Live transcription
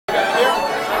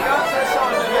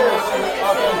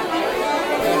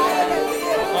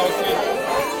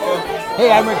Hey,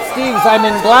 I'm Rick Steves. I'm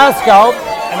in Glasgow,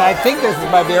 and I think this is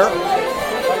my beer. And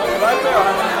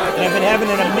I've been having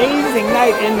an amazing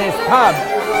night in this pub.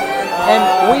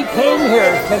 And we came here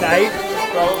tonight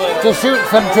to shoot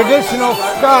some traditional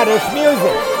Scottish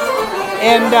music.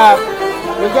 And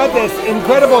we've got this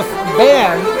incredible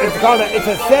band. It's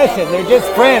a session. They're just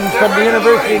friends from the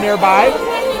university nearby.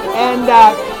 And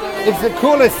it's the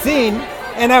coolest scene.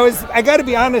 And I got to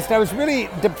be honest, I was really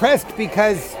depressed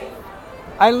because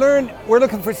I learned we're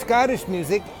looking for Scottish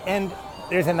music, and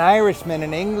there's an Irishman,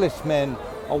 an Englishman,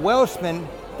 a Welshman.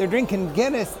 They're drinking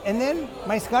Guinness, and then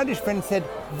my Scottish friend said,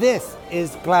 "This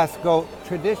is Glasgow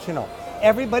traditional.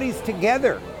 Everybody's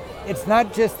together. It's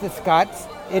not just the Scots.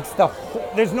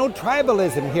 There's no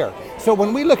tribalism here. So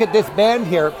when we look at this band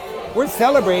here, we're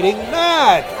celebrating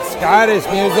not Scottish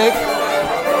music,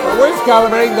 but we're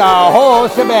celebrating the whole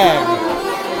shebang.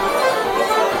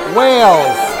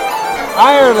 Wales,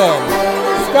 Ireland,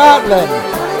 Scotland,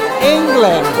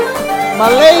 England,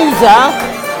 Malaysia,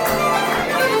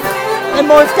 and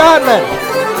more Scotland."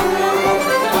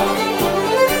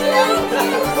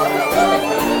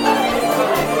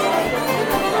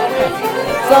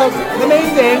 So the main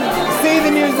thing, see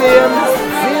the museums,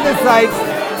 see the sights,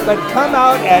 but come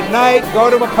out at night, go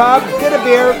to a pub, get a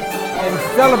beer, and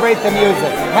celebrate the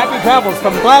music. Happy travels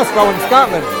from Glasgow in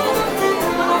Scotland.